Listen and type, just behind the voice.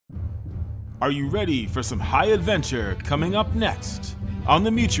Are you ready for some high adventure coming up next on the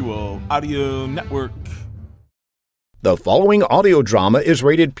Mutual Audio Network? The following audio drama is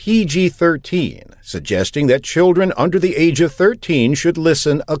rated PG-13, suggesting that children under the age of 13 should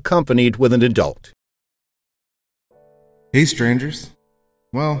listen accompanied with an adult. Hey, strangers.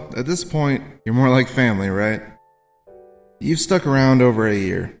 Well, at this point, you're more like family, right? You've stuck around over a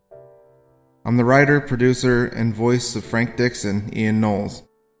year. I'm the writer, producer, and voice of Frank Dixon, Ian Knowles.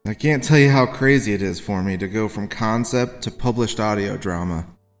 I can't tell you how crazy it is for me to go from concept to published audio drama.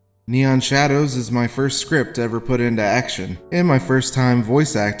 Neon Shadows is my first script ever put into action, and my first time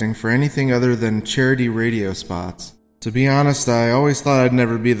voice acting for anything other than charity radio spots. To be honest, I always thought I'd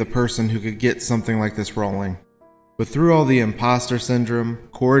never be the person who could get something like this rolling. But through all the imposter syndrome,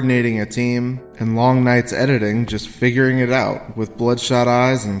 coordinating a team, and long nights editing just figuring it out with bloodshot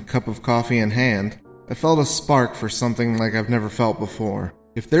eyes and cup of coffee in hand, I felt a spark for something like I've never felt before.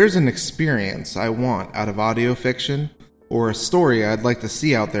 If there's an experience I want out of audio fiction, or a story I'd like to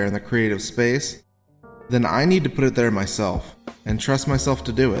see out there in the creative space, then I need to put it there myself, and trust myself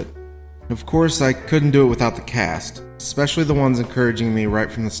to do it. Of course, I couldn't do it without the cast, especially the ones encouraging me right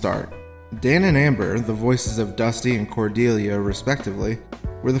from the start. Dan and Amber, the voices of Dusty and Cordelia respectively,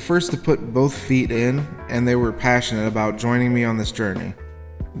 were the first to put both feet in, and they were passionate about joining me on this journey.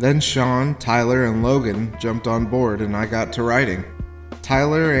 Then Sean, Tyler, and Logan jumped on board and I got to writing.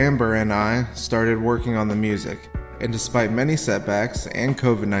 Tyler, Amber, and I started working on the music, and despite many setbacks and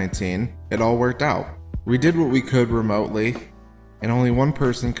COVID-19, it all worked out. We did what we could remotely, and only one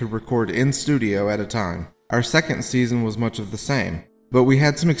person could record in studio at a time. Our second season was much of the same. But we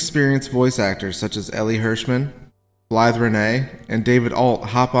had some experienced voice actors such as Ellie Hirschman, Blythe Renee, and David Alt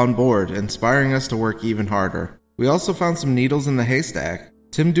hop on board, inspiring us to work even harder. We also found some needles in the haystack,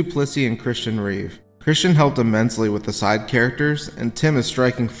 Tim Duplessis and Christian Reeve. Christian helped immensely with the side characters, and Tim is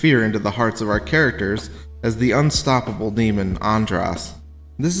striking fear into the hearts of our characters as the unstoppable demon Andras.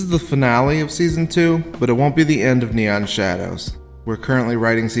 This is the finale of Season 2, but it won't be the end of Neon Shadows. We're currently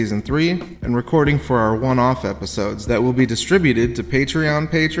writing Season 3 and recording for our one-off episodes that will be distributed to Patreon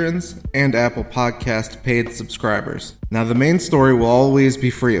patrons and Apple Podcast paid subscribers. Now, the main story will always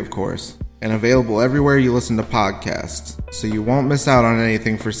be free, of course, and available everywhere you listen to podcasts, so you won't miss out on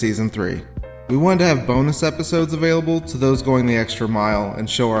anything for Season 3. We wanted to have bonus episodes available to those going the extra mile and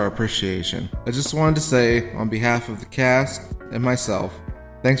show our appreciation. I just wanted to say, on behalf of the cast and myself,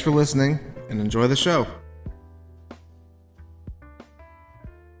 thanks for listening and enjoy the show.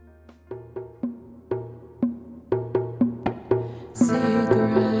 Secrets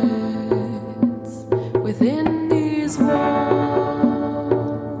within these walls.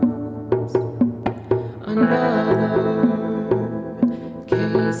 Another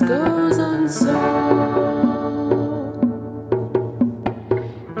case goes unsolved.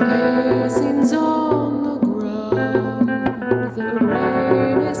 Casings on the ground. The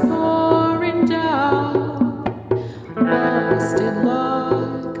rain is pouring down. Busted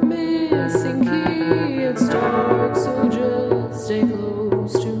lock, missing key. It's dark, so just stay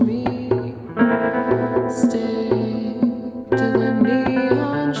close to me. Stick to the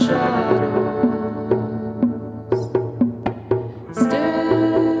neon shadows. Stick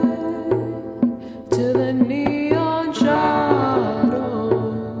to the neon shadows.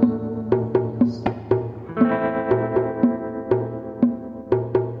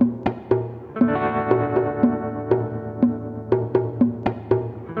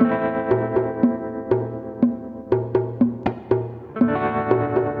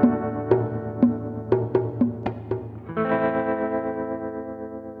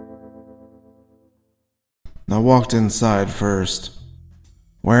 I walked inside first,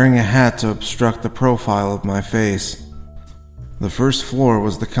 wearing a hat to obstruct the profile of my face. The first floor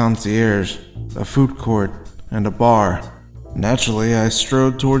was the concierge, a food court, and a bar. Naturally, I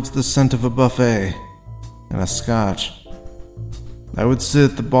strode towards the scent of a buffet and a scotch. I would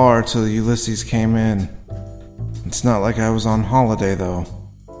sit at the bar till Ulysses came in. It's not like I was on holiday, though.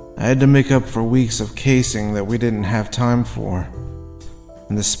 I had to make up for weeks of casing that we didn't have time for.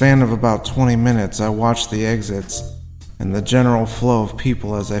 In the span of about 20 minutes, I watched the exits and the general flow of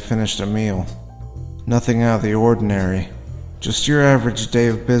people as I finished a meal. Nothing out of the ordinary, just your average day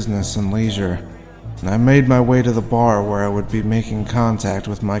of business and leisure. And I made my way to the bar where I would be making contact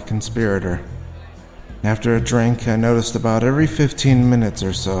with my conspirator. After a drink, I noticed about every 15 minutes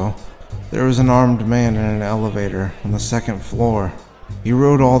or so, there was an armed man in an elevator on the second floor. He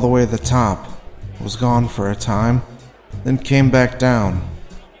rode all the way to the top, was gone for a time, then came back down.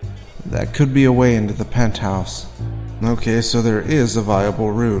 That could be a way into the penthouse. Okay, so there is a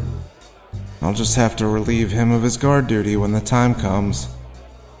viable route. I'll just have to relieve him of his guard duty when the time comes.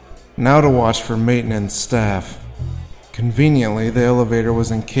 Now to watch for maintenance staff. Conveniently, the elevator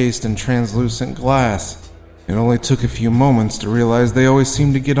was encased in translucent glass. It only took a few moments to realize they always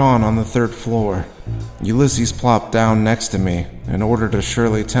seemed to get on the 3rd floor. Ulysses plopped down next to me and ordered a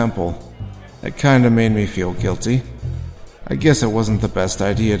Shirley Temple. It kinda made me feel guilty. I guess it wasn't the best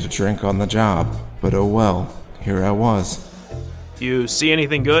idea to drink on the job, but oh well, here I was. You see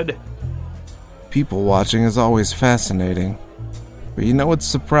anything good? People watching is always fascinating. But you know what's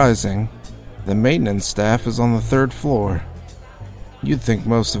surprising? The maintenance staff is on the 3rd floor. You'd think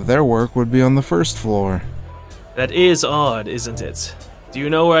most of their work would be on the 1st floor. That is odd, isn't it? Do you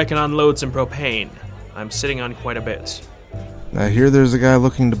know where I can unload some propane? I'm sitting on quite a bit. I hear there's a guy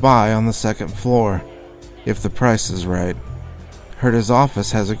looking to buy on the 2nd floor, if the price is right. Heard his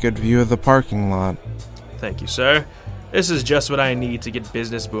office has a good view of the parking lot. Thank you, sir. This is just what I need to get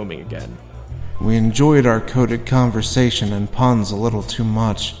business booming again. We enjoyed our coded conversation and puns a little too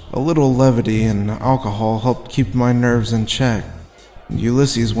much. A little levity and alcohol helped keep my nerves in check.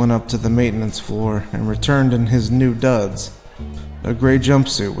 Ulysses went up to the maintenance floor and returned in his new duds. A gray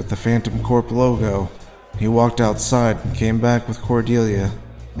jumpsuit with the Phantom Corp logo. He walked outside and came back with Cordelia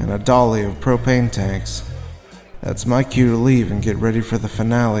and a dolly of propane tanks. That's my cue to leave and get ready for the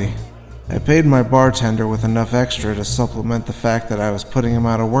finale. I paid my bartender with enough extra to supplement the fact that I was putting him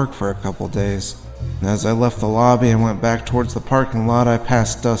out of work for a couple days. As I left the lobby and went back towards the parking lot, I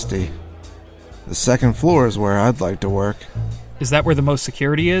passed Dusty. The 2nd floor is where I'd like to work. Is that where the most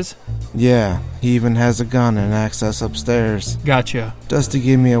security is? Yeah, he even has a gun and access upstairs. Gotcha. Dusty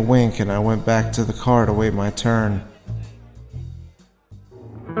gave me a wink and I went back to the car to wait my turn.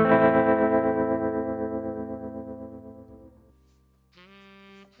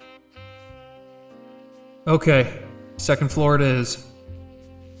 Okay, 2nd floor it is.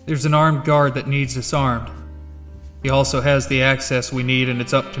 There's an armed guard that needs disarmed. He also has the access we need, and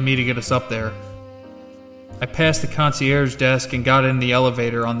it's up to me to get us up there. I passed the concierge desk and got in the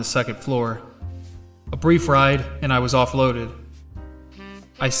elevator on the 2nd floor. A brief ride, and I was offloaded.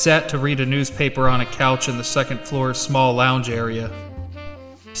 I sat to read a newspaper on a couch in the 2nd floor's small lounge area.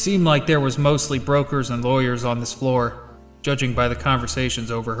 It seemed like there was mostly brokers and lawyers on this floor, judging by the conversations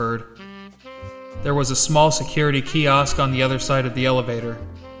overheard. There was a small security kiosk on the other side of the elevator.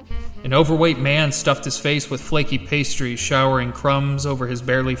 An overweight man stuffed his face with flaky pastry, showering crumbs over his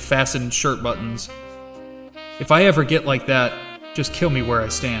barely fastened shirt buttons. If I ever get like that, just kill me where I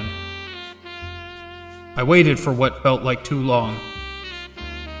stand. I waited for what felt like too long.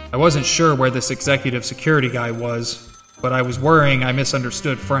 I wasn't sure where this executive security guy was, but I was worrying I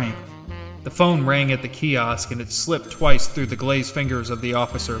misunderstood Frank. The phone rang at the kiosk and it slipped twice through the glazed fingers of the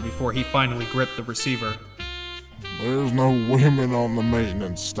officer before he finally gripped the receiver. There's no women on the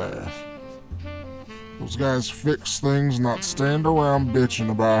maintenance staff. Those guys fix things, not stand around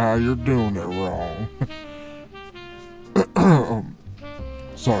bitching about how you're doing it wrong.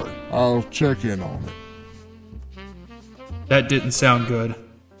 Sorry, I'll check in on it. That didn't sound good.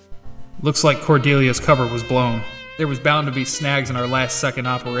 Looks like Cordelia's cover was blown. There was bound to be snags in our last second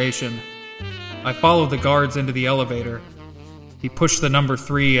operation. I followed the guards into the elevator. He pushed the number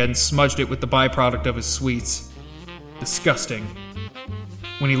 3 and smudged it with the byproduct of his sweets. Disgusting.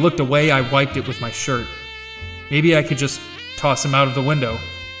 When he looked away, I wiped it with my shirt. Maybe I could just toss him out of the window.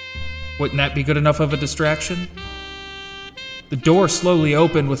 Wouldn't that be good enough of a distraction? The door slowly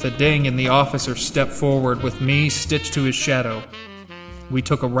opened with a ding and the officer stepped forward with me stitched to his shadow. We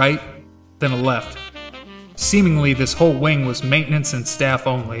took a right, then a left. Seemingly this whole wing was maintenance and staff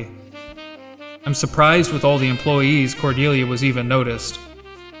only. I'm surprised with all the employees Cordelia was even noticed.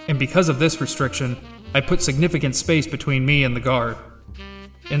 And because of this restriction, I put significant space between me and the guard.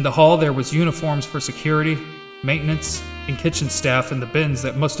 In the hall there was uniforms for security, maintenance, and kitchen staff in the bins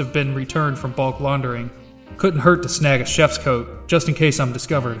that must have been returned from bulk laundering. Couldn't hurt to snag a chef's coat, just in case I'm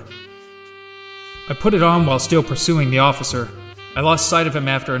discovered. I put it on while still pursuing the officer. I lost sight of him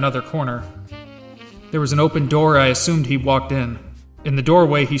after another corner. There was an open door. I assumed he walked in. In the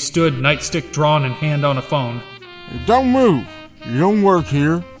doorway he stood, nightstick drawn and hand on a phone. Hey, don't move. You don't work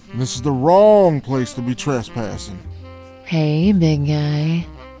here, and this is the wrong place to be trespassing. Hey, big guy.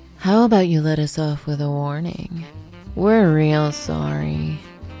 How about you let us off with a warning? We're real sorry.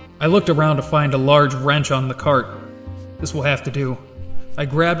 I looked around to find a large wrench on the cart. This will have to do. I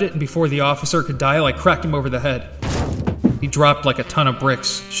grabbed it, and before the officer could dial, I cracked him over the head. He dropped like a ton of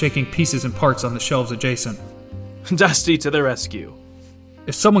bricks, shaking pieces and parts on the shelves adjacent. Dusty to the rescue.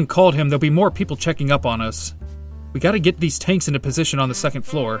 If someone called him, there'll be more people checking up on us. We gotta get these tanks into position on the 2nd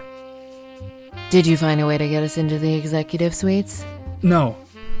floor. Did you find a way to get us into the executive suites? No.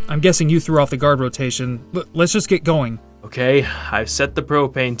 I'm guessing you threw off the guard rotation. Let's just get going. Okay, I've set the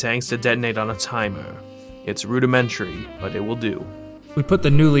propane tanks to detonate on a timer. It's rudimentary, but it will do. We put the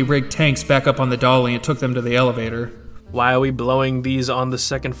newly rigged tanks back up on the dolly and took them to the elevator. Why are we blowing these on the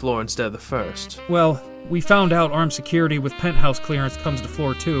second floor instead of the first? Well, we found out armed security with penthouse clearance comes to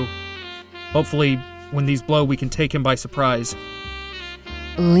floor 2. Hopefully, when these blow, we can take him by surprise.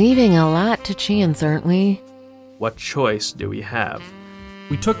 Leaving a lot to chance, aren't we? What choice do we have?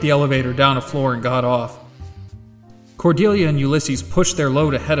 We took the elevator down a floor and got off. Cordelia and Ulysses pushed their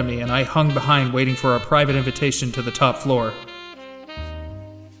load ahead of me, and I hung behind waiting for a private invitation to the top floor.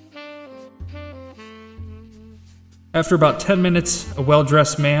 After about 10 minutes, a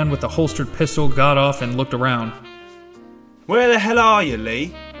well-dressed man with a holstered pistol got off and looked around. Where the hell are you,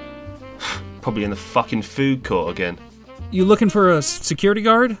 Lee? Probably in the fucking food court again. You looking for a security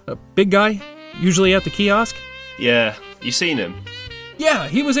guard? A big guy? Usually at the kiosk? Yeah, you seen him? Yeah,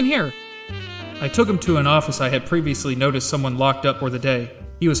 he was in here. I took him to an office I had previously noticed someone locked up for the day.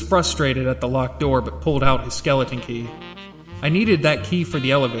 He was frustrated at the locked door but pulled out his skeleton key. I needed that key for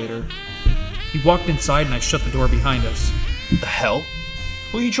the elevator. He walked inside and I shut the door behind us. The hell?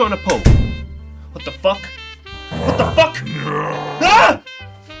 Who are you trying to pull? What the fuck? What the fuck? Ah!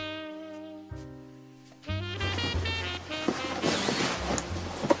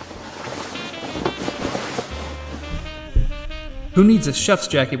 Who needs a chef's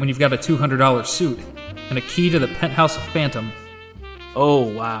jacket when you've got a $200 suit and a key to the penthouse of Phantom? Oh,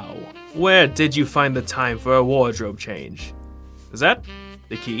 wow. Where did you find the time for a wardrobe change? Is that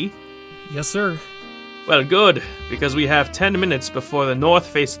the key? Yes, sir. Well, good, because we have 10 minutes before the north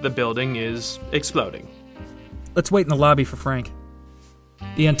face of the building is exploding. Let's wait in the lobby for Frank.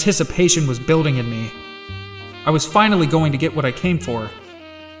 The anticipation was building in me. I was finally going to get what I came for.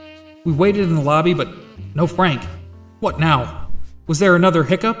 We waited in the lobby, but no Frank. What now? Was there another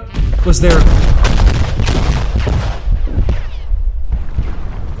hiccup? Was there...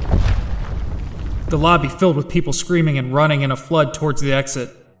 The lobby filled with people screaming and running in a flood towards the exit.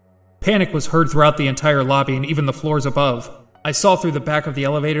 Panic was heard throughout the entire lobby and even the floors above. I saw through the back of the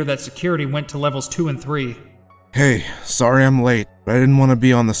elevator that security went to levels 2 and 3. Hey, sorry I'm late, but I didn't want to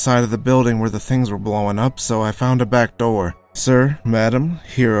be on the side of the building where the things were blowing up, so I found a back door. Sir, madam,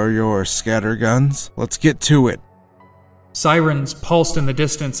 here are your scatter guns. Let's get to it. Sirens pulsed in the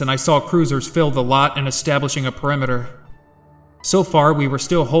distance, and I saw cruisers fill the lot and establishing a perimeter. So far, we were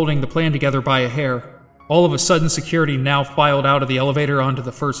still holding the plan together by a hair. All of a sudden, security now filed out of the elevator onto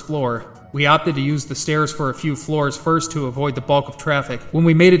the first floor. We opted to use the stairs for a few floors first to avoid the bulk of traffic. When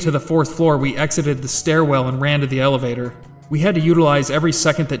we made it to the 4th floor, we exited the stairwell and ran to the elevator. We had to utilize every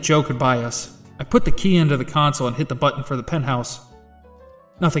second that Joe could buy us. I put the key into the console and hit the button for the penthouse.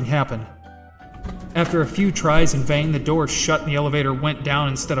 Nothing happened. After a few tries in vain, the door shut and the elevator went down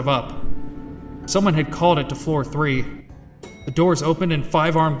instead of up. Someone had called it to floor 3. The doors opened and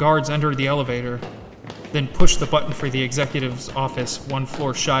 5 armed guards entered the elevator, then pushed the button for the executive's office 1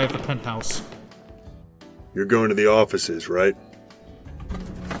 floor shy of the penthouse. You're going to the offices, right?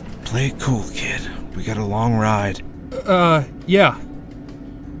 Play it cool, kid. We got a long ride. Yeah.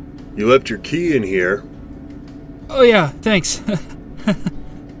 You left your key in here. Oh yeah, thanks.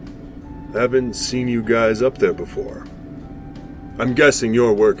 Haven't seen you guys up there before. I'm guessing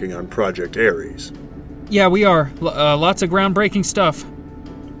you're working on Project Ares. Yeah, we are. Lots of groundbreaking stuff.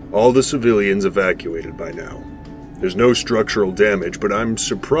 All the civilians evacuated by now. There's no structural damage, but I'm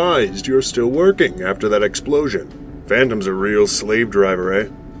surprised you're still working after that explosion. Phantom's a real slave driver, eh?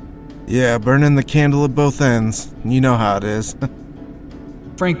 Yeah, burning the candle at both ends. You know how it is.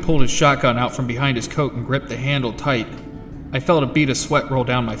 Frank pulled his shotgun out from behind his coat and gripped the handle tight. I felt a bead of sweat roll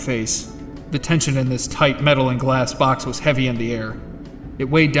down my face. The tension in this tight metal and glass box was heavy in the air. It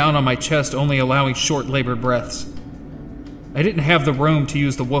weighed down on my chest, only allowing short, labored breaths. I didn't have the room to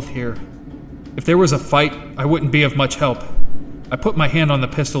use the wolf here. If there was a fight, I wouldn't be of much help. I put my hand on the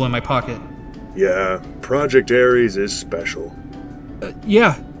pistol in my pocket. Yeah, Project Ares is special.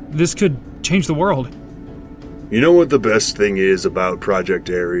 Yeah, this could change the world. You know what the best thing is about Project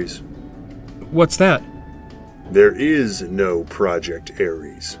Ares? What's that? There is no Project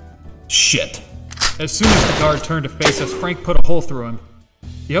Ares. Shit. As soon as the guard turned to face us, Frank put a hole through him.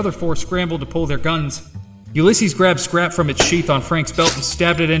 The other 4 scrambled to pull their guns. Ulysses grabbed scrap from its sheath on Frank's belt and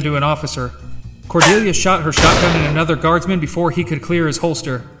stabbed it into an officer. Cordelia shot her shotgun at another guardsman before he could clear his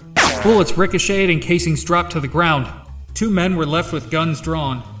holster. Bullets ricocheted and casings dropped to the ground. 2 men were left with guns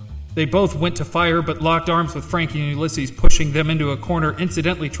drawn. They both went to fire but locked arms with Frank and Ulysses, pushing them into a corner,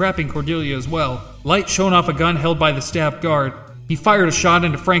 incidentally trapping Cordelia as well. Light shone off a gun held by the stabbed guard. He fired a shot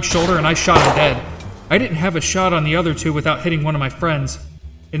into Frank's shoulder and I shot him dead. I didn't have a shot on the other 2 without hitting one of my friends,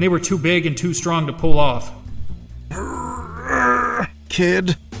 and they were too big and too strong to pull off.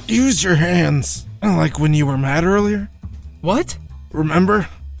 Kid, use your hands. Like when you were mad earlier. What? Remember?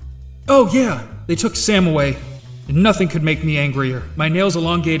 Oh, yeah. They took Sam away. And nothing could make me angrier. My nails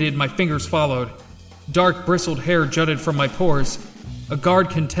elongated, my fingers followed. Dark, bristled hair jutted from my pores. A guard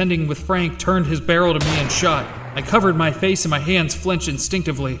contending with Frank turned his barrel to me and shot. I covered my face and my hands flinched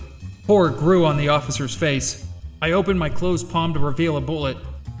instinctively. Horror grew on the officer's face. I opened my closed palm to reveal a bullet.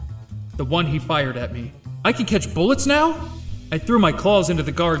 The one he fired at me. I can catch bullets now? I threw my claws into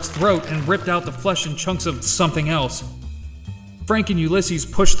the guard's throat and ripped out the flesh and chunks of something else. Frank and Ulysses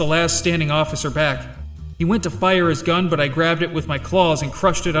pushed the last standing officer back. He went to fire his gun, but I grabbed it with my claws and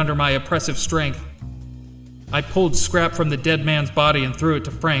crushed it under my oppressive strength. I pulled scrap from the dead man's body and threw it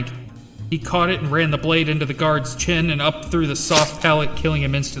to Frank. He caught it and ran the blade into the guard's chin and up through the soft palate, killing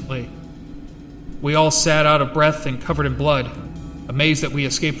him instantly. We all sat out of breath and covered in blood, amazed that we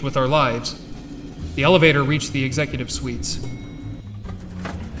escaped with our lives. The elevator reached the executive suites.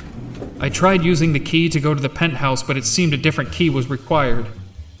 I tried using the key to go to the penthouse, but it seemed a different key was required.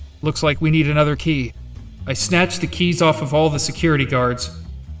 Looks like we need another key. I snatched the keys off of all the security guards.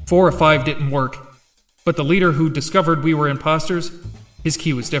 4 or 5 didn't work. But the leader who discovered we were imposters, his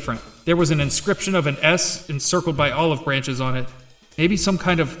key was different. There was an inscription of an S encircled by olive branches on it. Maybe some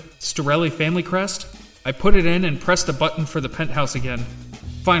kind of Storelli family crest? I put it in and pressed the button for the penthouse again.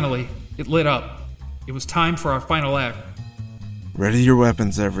 Finally, it lit up. It was time for our final act. Ready your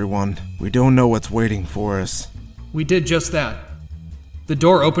weapons, everyone. We don't know what's waiting for us. We did just that. The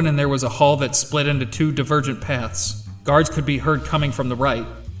door opened and there was a hall that split into 2 divergent paths. Guards could be heard coming from the right.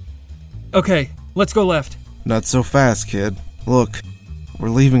 Okay, let's go left. Not so fast, kid. Look, we're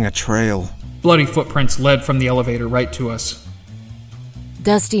leaving a trail. Bloody footprints led from the elevator right to us.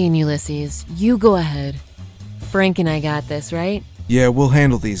 Dusty and Ulysses, you go ahead. Frank and I got this, right? Yeah, we'll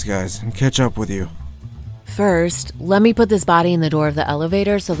handle these guys and catch up with you. First, let me put this body in the door of the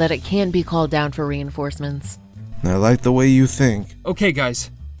elevator so that it can't be called down for reinforcements. I like the way you think. Okay,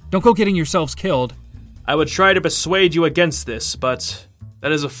 guys. Don't go getting yourselves killed. I would try to persuade you against this, but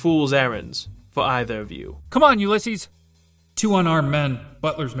that is a fool's errand for either of you. Come on, Ulysses. 2 unarmed men,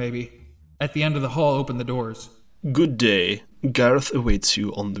 butlers maybe, at the end of the hall opened the doors. Good day. Gareth awaits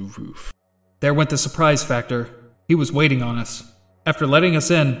you on the roof. There went the surprise factor. He was waiting on us. After letting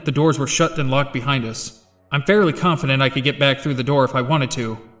us in, the doors were shut and locked behind us. I'm fairly confident I could get back through the door if I wanted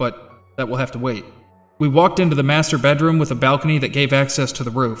to, but that will have to wait. We walked into the master bedroom with a balcony that gave access to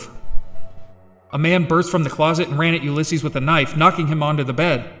the roof. A man burst from the closet and ran at Ulysses with a knife, knocking him onto the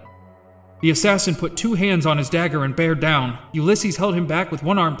bed. The assassin put 2 hands on his dagger and bared down. Ulysses held him back with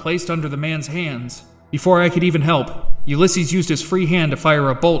one arm placed under the man's hands. Before I could even help, Ulysses used his free hand to fire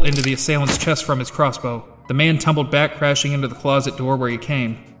a bolt into the assailant's chest from his crossbow. The man tumbled back, crashing into the closet door where he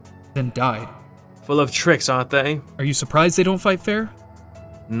came, then died. Full of tricks, aren't they? Are you surprised they don't fight fair?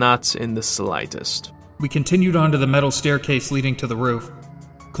 Not in the slightest. We continued onto the metal staircase leading to the roof.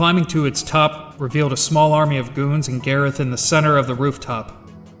 Climbing to its top revealed a small army of goons and Gareth in the center of the rooftop,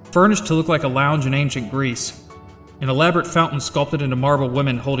 furnished to look like a lounge in ancient Greece. An elaborate fountain sculpted into marble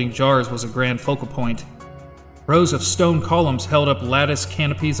women holding jars was a grand focal point. Rows of stone columns held up lattice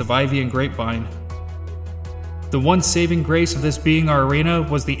canopies of ivy and grapevine. The one saving grace of this being our arena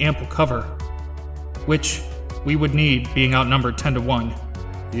was the ample cover, which we would need, being outnumbered 10-1.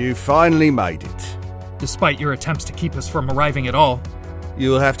 You finally made it. Despite your attempts to keep us from arriving at all.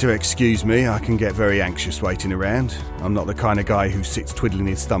 You'll have to excuse me, I can get very anxious waiting around. I'm not the kind of guy who sits twiddling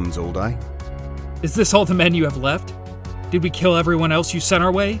his thumbs all day. Is this all the men you have left? Did we kill everyone else you sent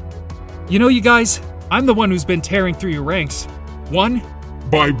our way? You know, you guys, I'm the one who's been tearing through your ranks. One?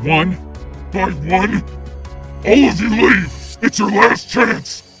 By one? All of you leave! It's your last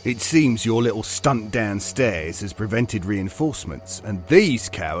chance! It seems your little stunt downstairs has prevented reinforcements, and these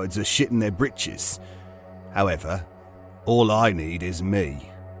cowards are shitting their britches. However, all I need is me.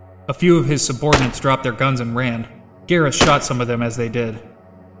 A few of his subordinates dropped their guns and ran. Gareth shot some of them as they did.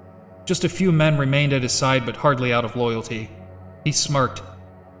 Just a few men remained at his side, but hardly out of loyalty. He smirked.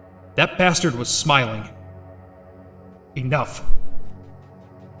 That bastard was smiling. Enough.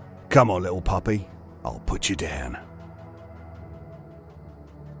 Come on, little puppy. I'll put you down.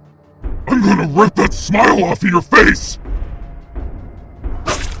 I'm gonna rip that smile off of your face!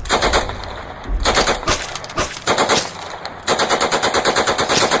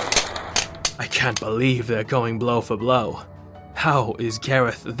 I can't believe they're going blow for blow. How is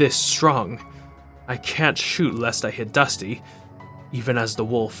Gareth this strong? I can't shoot lest I hit Dusty. Even as the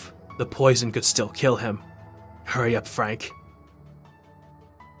wolf, the poison could still kill him. Hurry up, Frank.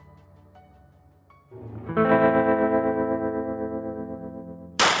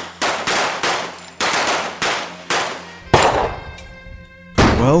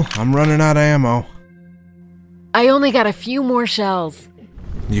 Well, I'm running out of ammo. I only got a few more shells.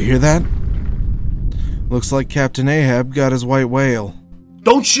 You hear that? Looks like Captain Ahab got his white whale.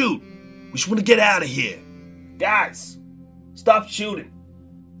 Don't shoot! We just want to get out of here. Guys, stop shooting.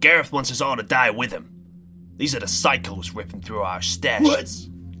 Gareth wants us all to die with him. These are the psychos ripping through our stashes.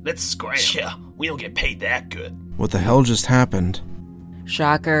 What? Let's scram. Yeah, we don't get paid that good. What the hell just happened?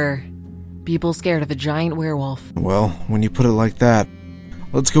 Shocker. People scared of a giant werewolf. Well, when you put it like that,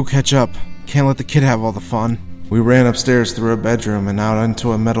 let's go catch up. Can't let the kid have all the fun. We ran upstairs through a bedroom and out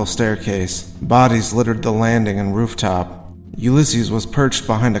onto a metal staircase. Bodies littered the landing and rooftop. Ulysses was perched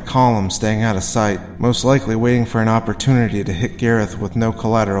behind a column, staying out of sight, most likely waiting for an opportunity to hit Gareth with no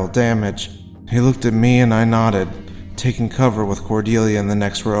collateral damage. He looked at me and I nodded, taking cover with Cordelia in the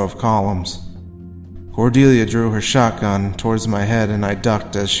next row of columns. Cordelia drew her shotgun towards my head and I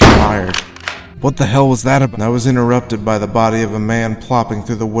ducked as she fired. What the hell was that about? I was interrupted by the body of a man plopping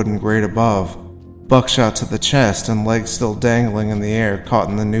through the wooden grate above. Buckshot to the chest and legs still dangling in the air, caught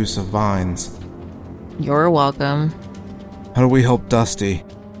in the noose of vines. You're welcome. How do we help Dusty?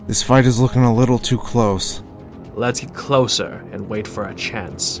 This fight is looking a little too close. Let's get closer and wait for a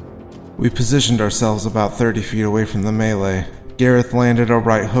chance. We positioned ourselves about 30 feet away from the melee. Gareth landed a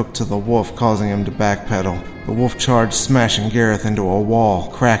right hook to the wolf, causing him to backpedal. The wolf charged, smashing Gareth into a wall,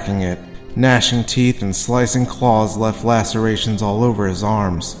 cracking it. Gnashing teeth and slicing claws left lacerations all over his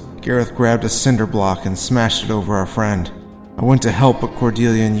arms. Gareth grabbed a cinder block and smashed it over our friend. I went to help, but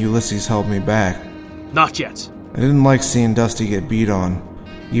Cordelia and Ulysses held me back. Not yet. I didn't like seeing Dusty get beat on,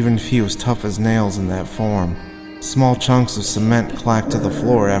 even if he was tough as nails in that form. Small chunks of cement clacked to the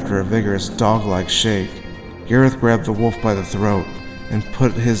floor after a vigorous dog-like shake. Gareth grabbed the wolf by the throat and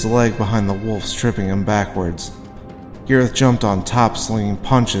put his leg behind the wolf, stripping him backwards. Gareth jumped on top, slinging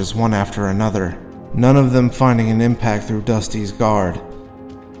punches one after another, none of them finding an impact through Dusty's guard.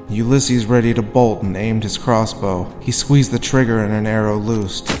 Ulysses ready to bolt and aimed his crossbow. He squeezed the trigger and an arrow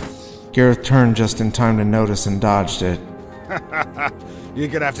loosed. Gareth turned just in time to notice and dodged it. You're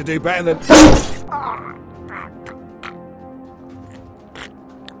gonna have to do better than...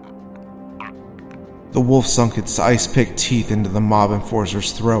 The wolf sunk its ice-picked teeth into the mob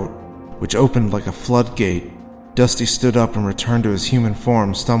enforcer's throat, which opened like a floodgate. Dusty stood up and returned to his human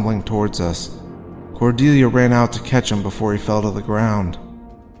form, stumbling towards us. Cordelia ran out to catch him before he fell to the ground.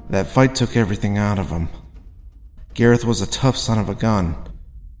 That fight took everything out of him. Gareth was a tough son of a gun,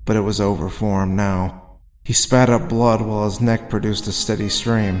 but it was over for him now. He spat up blood while his neck produced a steady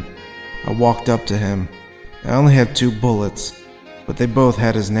stream. I walked up to him. I only had 2 bullets, but they both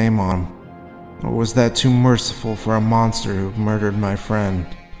had his name on them. Or was that too merciful for a monster who murdered my friend,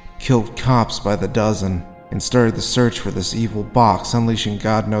 killed cops by the dozen, and started the search for this evil box, unleashing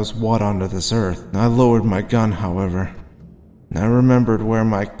God knows what onto this earth? I lowered my gun, however. I remembered where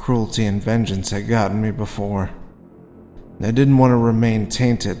my cruelty and vengeance had gotten me before. I didn't want to remain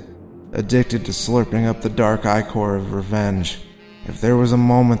tainted, addicted to slurping up the dark ichor of revenge. If there was a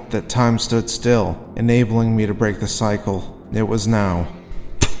moment that time stood still, enabling me to break the cycle, it was now.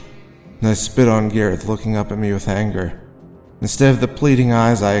 I spit on Gareth, looking up at me with anger. Instead of the pleading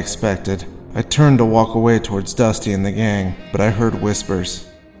eyes I expected, I turned to walk away towards Dusty and the gang, but I heard whispers.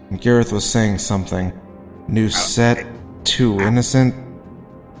 Gareth was saying something. New set, too innocent.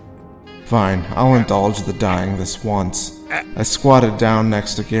 Fine, I'll indulge the dying this once. I squatted down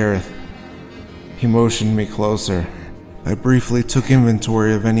next to Gareth. He motioned me closer. I briefly took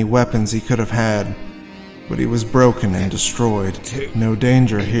inventory of any weapons he could have had, but he was broken and destroyed. No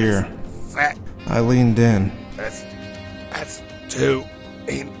danger here. I leaned in. That's 2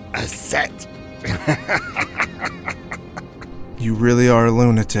 in a set. You really are a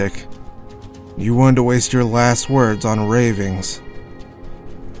lunatic. You wanted to waste your last words on ravings.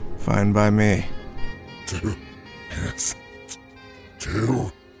 Fine by me. 2 in a set.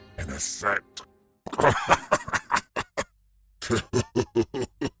 2 in a set. 2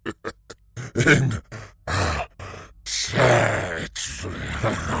 in a set.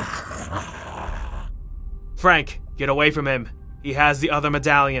 Frank, get away from him. He has the other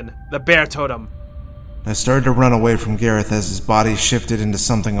medallion, the bear totem. I started to run away from Gareth as his body shifted into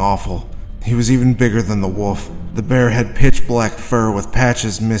something awful. He was even bigger than the wolf. The bear had pitch black fur with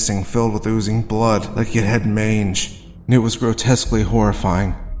patches missing, filled with oozing blood, like it had mange. It was grotesquely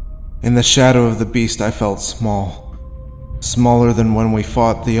horrifying. In the shadow of the beast, I felt small. Smaller than when we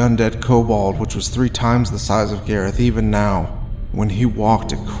fought the undead kobold, which was 3 times the size of Gareth even now. When he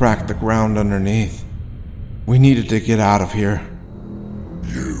walked, it cracked the ground underneath. We needed to get out of here.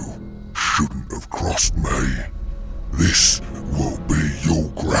 You shouldn't have crossed me. This will be your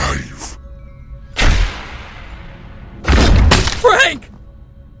grave. Frank!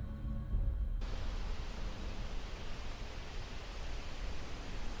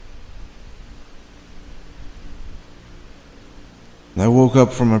 I woke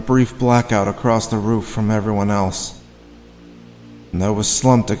up from a brief blackout across the roof from everyone else, and I was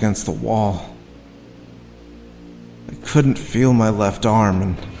slumped against the wall. I couldn't feel my left arm,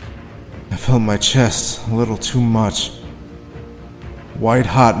 and I felt my chest a little too much.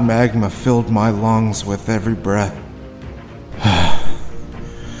 White-hot magma filled my lungs with every breath.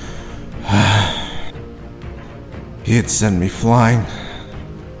 He had sent me flying,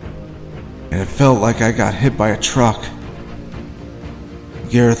 and it felt like I got hit by a truck.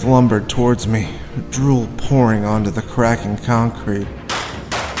 Gareth lumbered towards me, drool pouring onto the cracking concrete.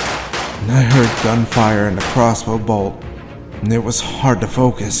 And I heard gunfire and a crossbow bolt, and it was hard to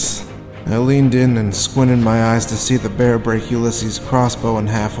focus. I leaned in and squinted my eyes to see the bear break Ulysses' crossbow in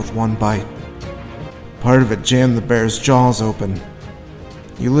half with one bite. Part of it jammed the bear's jaws open.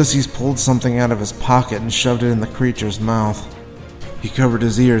 Ulysses pulled something out of his pocket and shoved it in the creature's mouth. He covered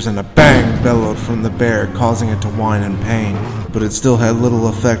his ears and a bang bellowed from the bear, causing it to whine in pain, but it still had little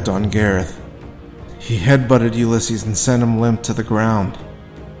effect on Gareth. He headbutted Ulysses and sent him limp to the ground.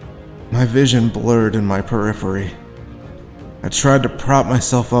 My vision blurred in my periphery. I tried to prop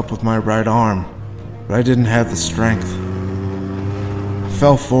myself up with my right arm, but I didn't have the strength. I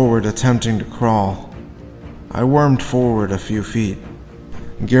fell forward, attempting to crawl. I wormed forward a few feet.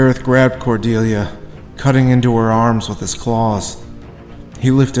 Gareth grabbed Cordelia, cutting into her arms with his claws. He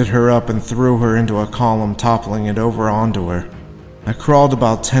lifted her up and threw her into a column, toppling it over onto her. I crawled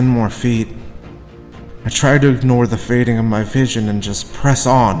about 10 more feet. I tried to ignore the fading of my vision and just press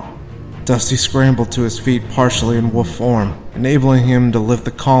on. Dusty scrambled to his feet partially in wolf form, enabling him to lift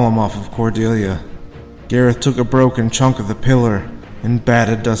the column off of Cordelia. Gareth took a broken chunk of the pillar and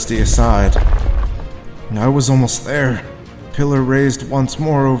batted Dusty aside. I was almost there. The pillar raised once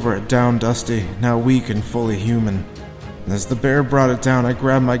more over a downed Dusty, now weak and fully human. As the bear brought it down, I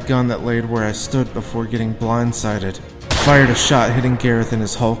grabbed my gun that laid where I stood before getting blindsided. I fired a shot, hitting Gareth in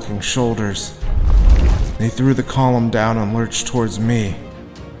his hulking shoulders. He threw the column down and lurched towards me.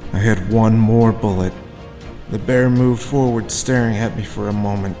 I had one more bullet. The bear moved forward, staring at me for a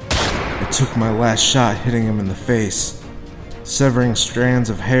moment. I took my last shot, hitting him in the face, severing strands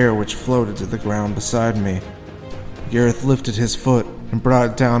of hair which floated to the ground beside me. Gareth lifted his foot and brought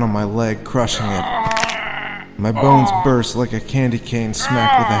it down on my leg, crushing it. My bones burst like a candy cane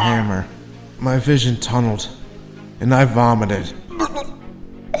smacked with a hammer. My vision tunneled, and I vomited.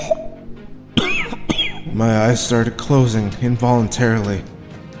 My eyes started closing involuntarily,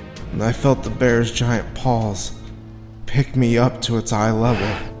 and I felt the bear's giant paws pick me up to its eye level.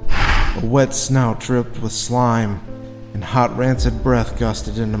 A wet snout dripped with slime, and hot rancid breath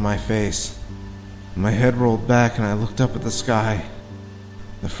gusted into my face. My head rolled back and I looked up at the sky.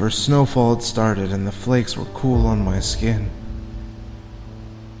 The first snowfall had started and the flakes were cool on my skin.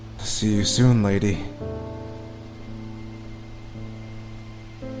 See you soon, lady.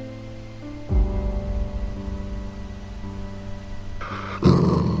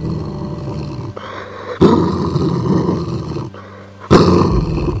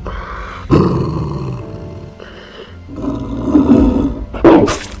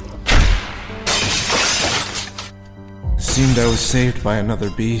 Seemed I was saved by another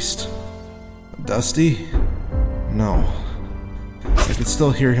beast. Dusty? No. I could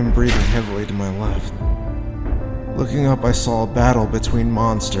still hear him breathing heavily to my left. Looking up, I saw a battle between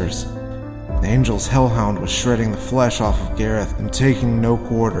monsters. The Angel's hellhound was shredding the flesh off of Gareth and taking no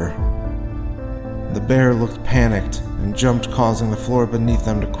quarter. The bear looked panicked and jumped, causing the floor beneath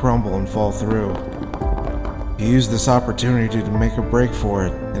them to crumble and fall through. He used this opportunity to make a break for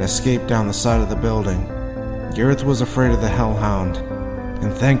it and escape down the side of the building. Gareth was afraid of the hellhound,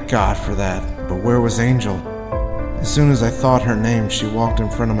 and thank God for that, but where was Angel? As soon as I thought her name, she walked in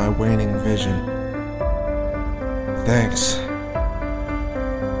front of my waning vision. Thanks.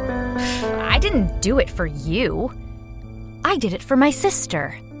 I didn't do it for you. I did it for my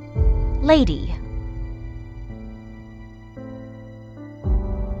sister, Lady.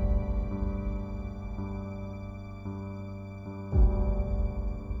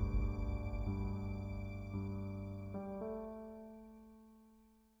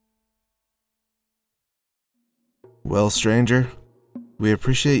 Well, stranger, we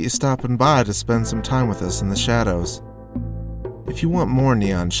appreciate you stopping by to spend some time with us in the shadows. If you want more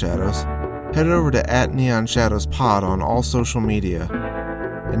Neon Shadows, head over to @NeonShadowsPod on all social media,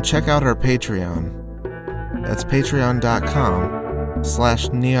 and check out our Patreon. That's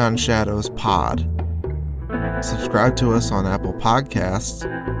patreon.com/NeonShadowsPod. Subscribe to us on Apple Podcasts,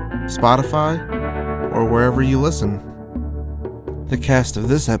 Spotify, or wherever you listen. The cast of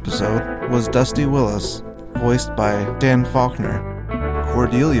this episode was Dusty Willis, voiced by Dan Faulkner,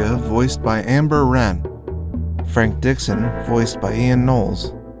 Cordelia, voiced by Amber Wren, Frank Dixon, voiced by Ian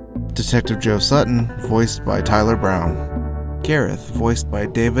Knowles. Detective Joe Sutton, voiced by Tyler Brown. Gareth, voiced by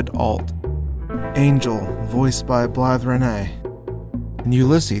David Alt. Angel, voiced by Blythe Renee. And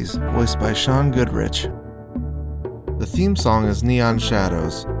Ulysses, voiced by Sean Goodrich. The theme song is Neon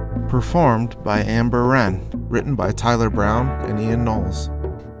Shadows, performed by Amber Wren, written by Tyler Brown and Ian Knowles.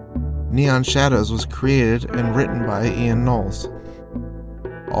 Neon Shadows was created and written by Ian Knowles.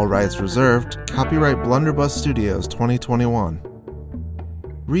 All rights reserved. Copyright Blunderbuss Studios 2021.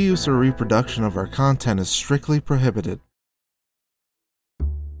 Reuse or reproduction of our content is strictly prohibited.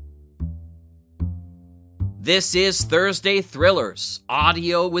 This is Thursday Thrillers,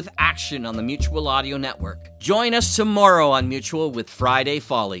 audio with action on the Mutual Audio Network. Join us tomorrow on Mutual with Friday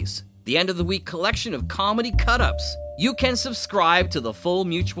Follies, the end of the week collection of comedy cut-ups. You can subscribe to the full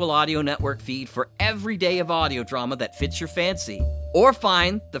Mutual Audio Network feed for every day of audio drama that fits your fancy. Or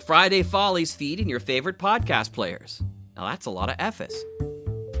find the Friday Follies feed in your favorite podcast players. Now that's a lot of F's.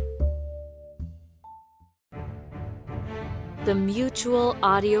 The Mutual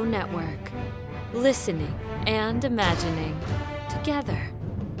Audio Network. Listening and imagining together.